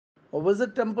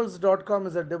visittemples.com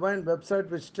is a divine website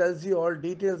which tells you all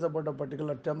details about a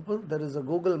particular temple. There is a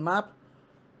Google map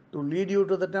to lead you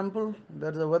to the temple.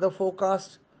 There is a weather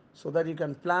forecast so that you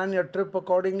can plan your trip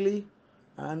accordingly.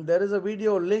 And there is a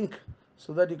video link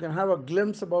so that you can have a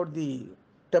glimpse about the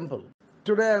temple.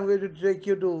 Today I am going to take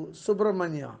you to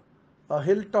Subramanya, a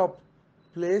hilltop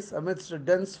place amidst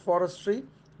dense forestry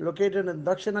located in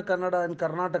Dakshina Kannada in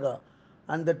Karnataka.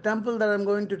 And the temple that I am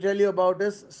going to tell you about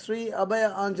is Sri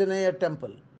Abhaya Anjaneya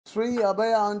Temple. Sri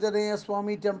Abaya Anjaneya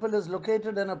Swamy Temple is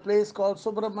located in a place called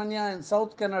Subrahmanya in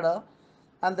South Canada,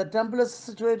 and the temple is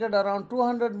situated around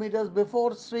 200 meters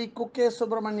before Sri Kukke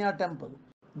Subramanya Temple.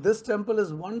 This temple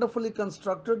is wonderfully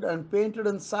constructed and painted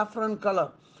in saffron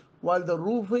color, while the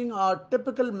roofing are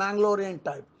typical Mangalorian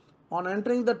type. On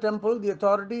entering the temple, the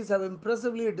authorities have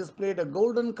impressively displayed a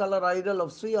golden color idol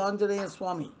of Sri Anjaneya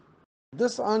Swamy.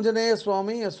 This Anjaneya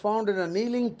Swamy is found in a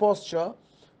kneeling posture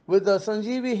with the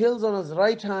Sanjeevi Hills on his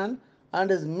right hand and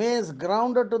his mace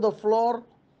grounded to the floor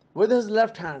with his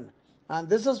left hand. And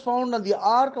this is found on the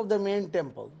ark of the main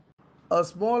temple. A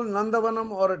small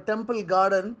Nandavanam or a temple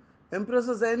garden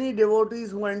impresses any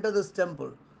devotees who enter this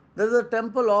temple. There is a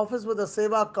temple office with a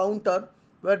Seva counter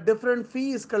where different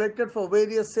fee is collected for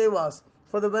various Sevas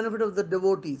for the benefit of the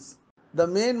devotees. The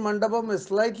main Mandapam is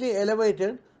slightly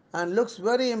elevated and looks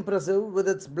very impressive with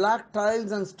its black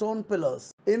tiles and stone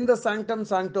pillars. In the Sanctum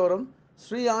Sanctorum,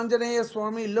 Sri Anjaneya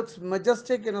Swamy looks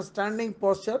majestic in a standing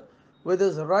posture with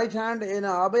his right hand in a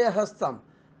Abhaya Hastham,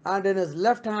 and in his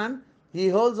left hand he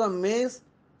holds a mace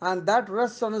and that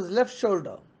rests on his left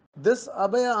shoulder. This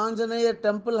Abhaya Anjaneya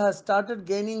temple has started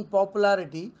gaining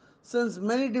popularity since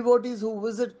many devotees who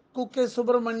visit Kukke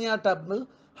Subramanya Temple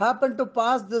happen to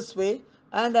pass this way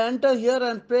and enter here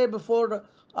and pray before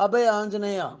Abhaya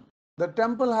Anjaneya. The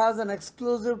temple has an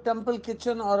exclusive temple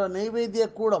kitchen or a Neivedhya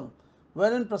Koodam,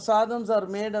 wherein Prasadams are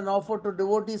made and offered to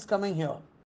devotees coming here.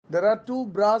 There are two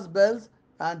brass bells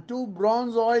and two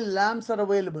bronze oil lamps are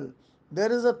available.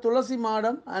 There is a Thulasi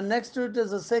Maadam and next to it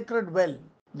is a sacred well.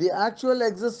 The actual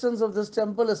existence of this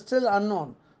temple is still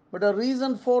unknown, but a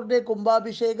recent 4-day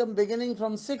Kumbabishekam beginning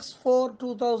from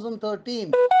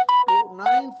 6/4/2013 to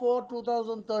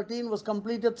 9/4/2013 was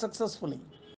completed successfully.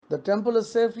 The temple is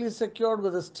safely secured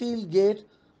with a steel gate,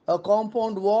 a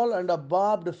compound wall, and a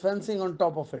barbed fencing on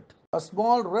top of it. A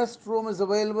small restroom is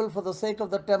available for the sake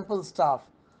of the temple staff.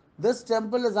 This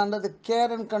temple is under the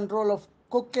care and control of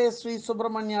Kukke Sri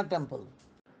Subramanya Temple.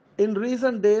 In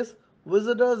recent days,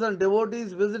 visitors and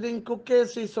devotees visiting Kukke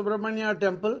Sri Subramanya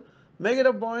Temple make it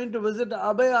a point to visit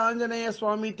Abhaya Anjaneya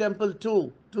Swamy Temple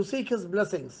too to seek his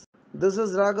blessings. This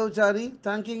is Raghavchari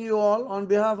thanking you all on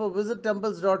behalf of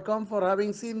visittemples.com for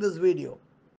having seen this video.